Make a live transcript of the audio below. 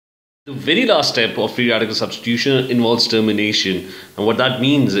The very last step of free radical substitution involves termination, and what that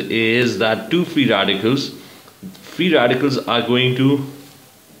means is that two free radicals are going to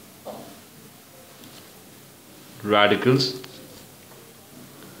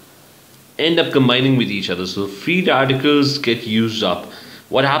end up combining with each other. So free radicals get used up.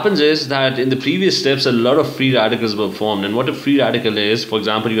 What happens is that in the previous steps a lot of free radicals were formed, and what a free radical is, for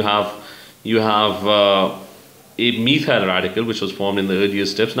example, you have a methyl radical which was formed in the earlier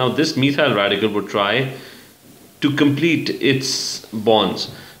steps. Now this methyl radical would try to complete its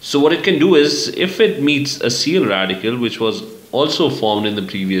bonds. So what it can do is, if it meets a Cl radical which was also formed in the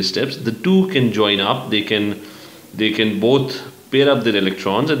previous steps, the two can join up. They can both pair up their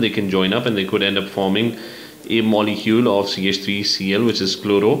electrons and they can join up, and they could end up forming a molecule of CH3Cl, which is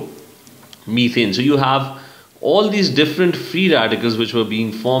chloromethane. So you have all these different free radicals which were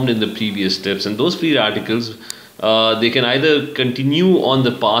being formed in the previous steps, and those free radicals they can either continue on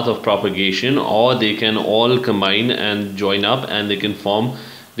the path of propagation, or they can all combine and join up and they can form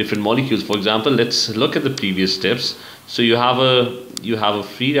different molecules. For example, let's look at the previous steps. So you have a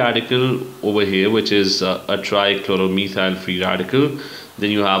free radical over here which is a trichloromethyl free radical.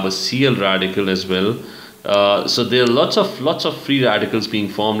 Then you have a Cl radical as well. So there are lots of free radicals being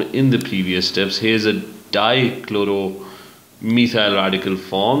formed in the previous steps. Here's a dichloromethyl radical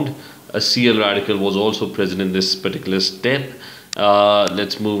formed. A Cl radical was also present in this particular step.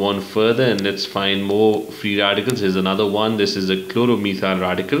 Let's move on further and let's find more free radicals. Here's another one. This is a chloromethyl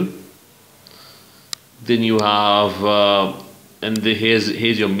radical. Then you have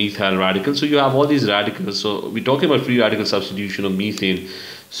here's your methyl radical. So you have all these radicals. So we're talking about free radical substitution of methane.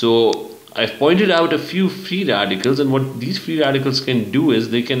 So I've pointed out a few free radicals, and what these free radicals can do is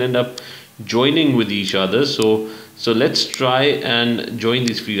they can end up joining with each other. So let's try and join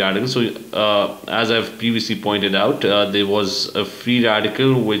these free radicals. So as I've previously pointed out, there was a free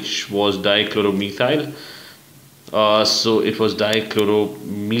radical which was dichloromethyl. So it was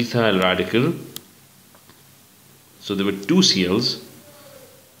dichloromethyl radical. So there were two Cls,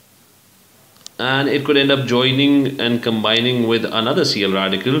 and it could end up joining and combining with another Cl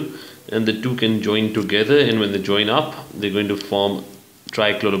radical, and the two can join together, and when they join up they're going to form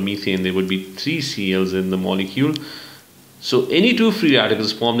trichloromethane. There would be three Cls in the molecule. So any two free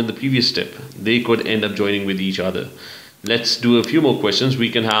radicals formed in the previous step, they could end up joining with each other. Let's do a few more questions.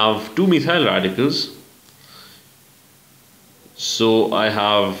 We can have two methyl radicals. So I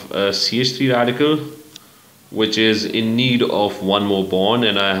have a CH3 radical which is in need of one more bond,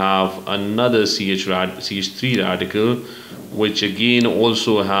 and I have another CH3 radical which again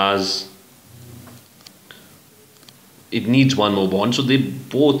also needs one more bond. So they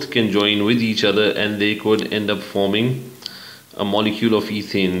both can join with each other and they could end up forming a molecule of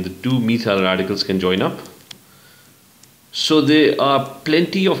ethane. The two methyl radicals can join up. So there are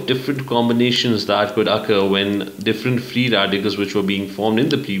plenty of different combinations that could occur when different free radicals which were being formed in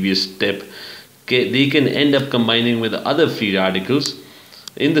the previous step, they can end up combining with other free radicals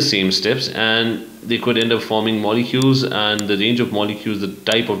in the same steps, and they could end up forming molecules. And the range of molecules, the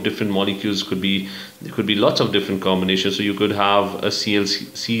type of different molecules could be, there could be lots of different combinations. So you could have a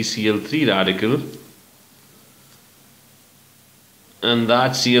CCl3 radical, and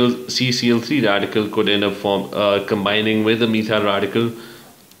that CCl3 radical could end up combining with a methyl radical,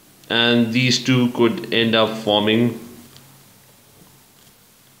 and these two could end up forming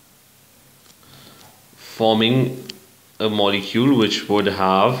a molecule which would be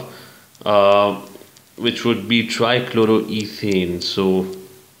trichloroethane. So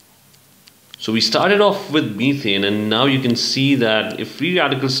we started off with methane, and now you can see that if free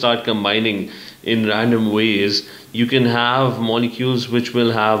radicals start combining in random ways, you can have molecules which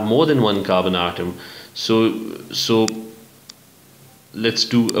will have more than one carbon atom. So let's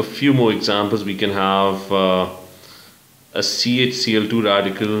do a few more examples. We can have a CHCl2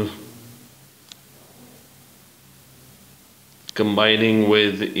 radical combining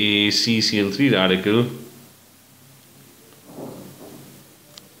with a CCl3 radical.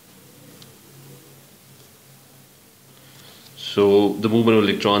 So the movement of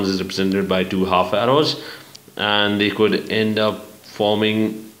electrons is represented by two half arrows, and they could end up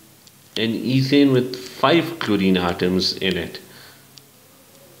forming an ethane with 5 chlorine atoms in it.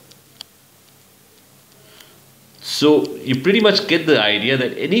 So you pretty much get the idea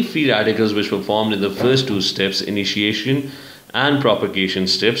that any free radicals which were formed in the first two steps, initiation and propagation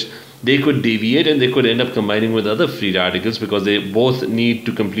steps, they could deviate and they could end up combining with other free radicals because they both need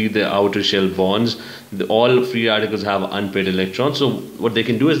to complete their outer shell bonds. All free radicals have unpaired electrons, so what they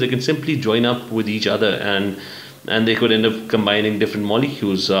can do is they can simply join up with each other, and they could end up combining different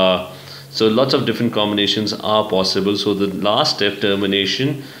molecules. So lots of different combinations are possible. So the last step,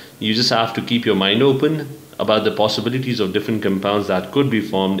 termination, You just have to keep your mind open about the possibilities of different compounds that could be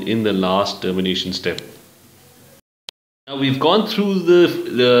formed in the last termination step. Now we've gone through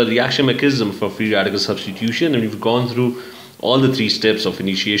the reaction mechanism for free radical substitution, and we've gone through all the three steps of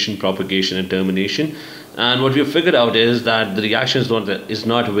initiation, propagation, and termination. And what we've figured out is that the reaction is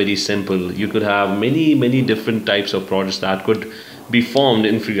not very simple. You could have many different types of products that could be formed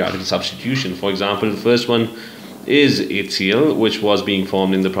in free radical substitution. For example, the first one is HCl, which was being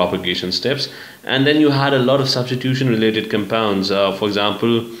formed in the propagation steps, and then you had a lot of substitution related compounds. For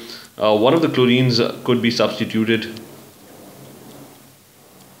example, one of the chlorines could be substituted,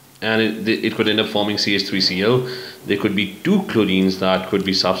 and it could end up forming CH3Cl. There could be two chlorines that could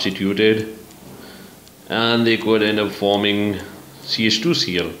be substituted, and they could end up forming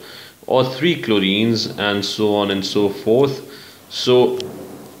CH2Cl, or three chlorines, and so on and so forth. So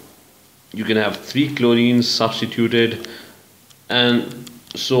you can have three chlorines substituted, and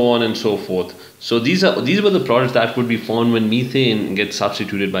so on and so forth. So these were the products that could be formed when methane gets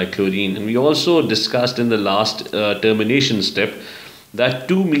substituted by chlorine. And we also discussed in the last termination step that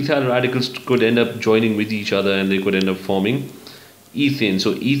two methyl radicals could end up joining with each other, and they could end up forming ethane.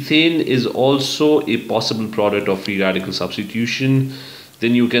 So ethane is also a possible product of free radical substitution.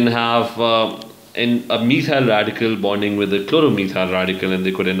 Then you can have a methyl radical bonding with a chloromethyl radical, and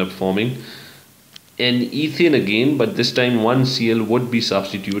they could end up forming an ethane again, but this time one Cl would be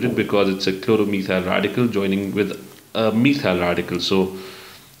substituted because it's a chloromethyl radical joining with a methyl radical. So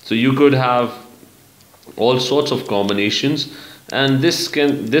you could have all sorts of combinations, and this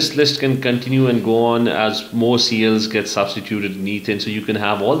list can continue and go on as more Cls get substituted in ethane. So you can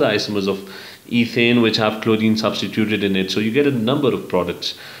have all the isomers of ethane which have chlorine substituted in it. So you get a number of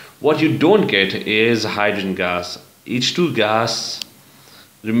products. What you don't get is hydrogen gas. H2 gas,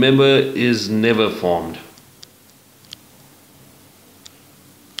 remember, is never formed.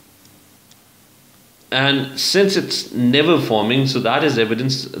 And since it's never forming, so that is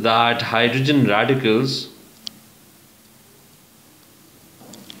evidence that hydrogen radicals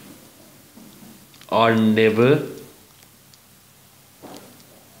are never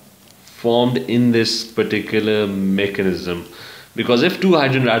formed in this particular mechanism. Because if two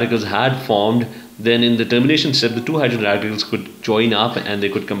hydrogen radicals had formed, then in the termination step, the two hydrogen radicals could join up and they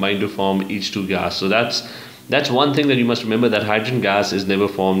could combine to form H2 gas. So that's one thing that you must remember, that hydrogen gas is never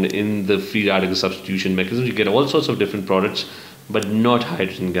formed in the free radical substitution mechanism. You get all sorts of different products, but not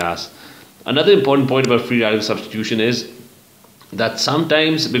hydrogen gas. Another important point about free radical substitution is that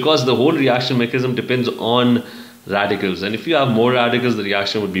sometimes, because the whole reaction mechanism depends on radicals, and if you have more radicals, the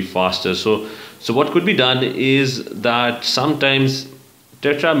reaction would be faster. So what could be done is that sometimes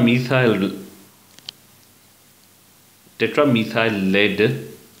tetramethyl lead,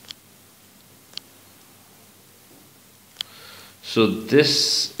 so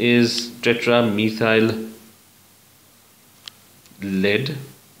this is tetramethyl lead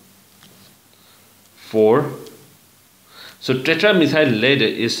 4. So tetramethyl lead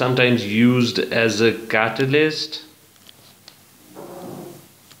is sometimes used as a catalyst,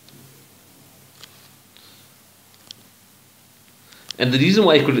 and the reason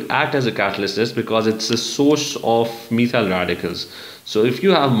why it could act as a catalyst is because it's a source of methyl radicals. So if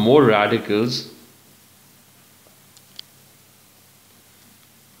you have more radicals,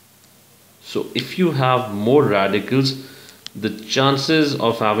 the chances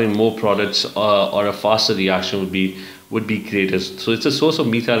of having more products or a faster reaction would be greater. So it's a source of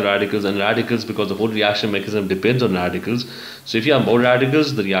methyl radicals, and radicals, because the whole reaction mechanism depends on radicals. So if you have more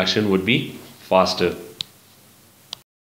radicals, the reaction would be faster.